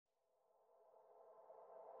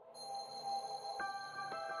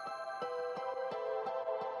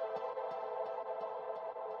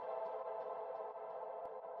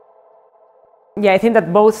Yeah, I think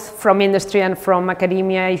that both from industry and from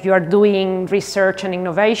academia, if you are doing research and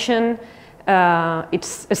innovation,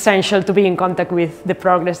 it's essential to be in contact with the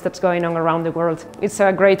progress that's going on around the world. It's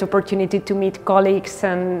a great opportunity to meet colleagues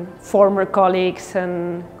and former colleagues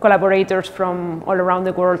and collaborators from all around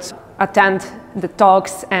the world, attend the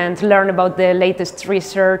talks and learn about the latest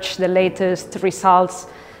research, the latest results,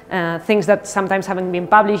 things that sometimes haven't been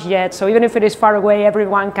published yet. So even if it is far away,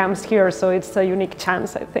 everyone comes here, so it's a unique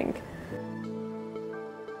chance, I think.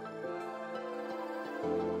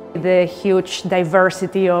 The huge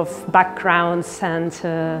diversity of backgrounds and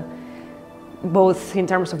both in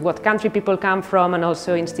terms of what country people come from and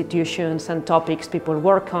also institutions and topics people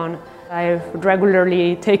work on. I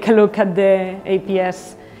regularly take a look at the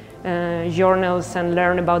APS journals and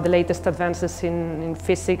learn about the latest advances in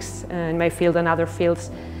physics in my field and other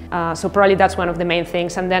fields. So probably that's one of the main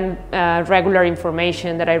things. And then regular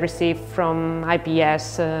information that I receive from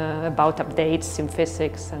APS about updates in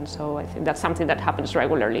physics. And so I think that's something that happens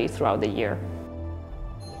regularly throughout the year.